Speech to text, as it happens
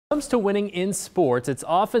When it comes to winning in sports, it's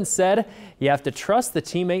often said you have to trust the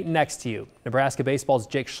teammate next to you. Nebraska baseball's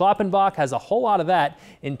Jake Schleppenbach has a whole lot of that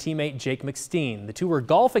in teammate Jake McSteen. The two were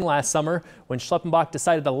golfing last summer when Schleppenbach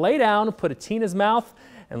decided to lay down, put a tee in his mouth,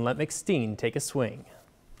 and let McSteen take a swing.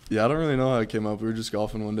 Yeah, I don't really know how it came up. We were just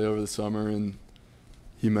golfing one day over the summer, and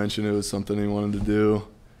he mentioned it was something he wanted to do.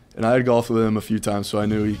 And I had golfed with him a few times, so I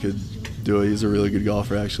knew he could do it. He's a really good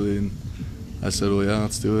golfer, actually. And I said, well, yeah,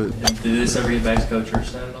 let's do it. Did this ever get back to Coach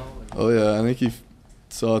Hirschstein at all? Oh, yeah, I think he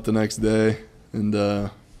saw it the next day, and I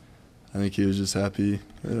think he was just happy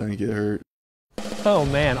that I didn't get hurt. Oh,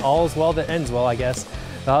 man, all's well that ends well, I guess.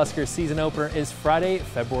 The Husker season opener is Friday,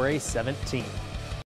 February 17th.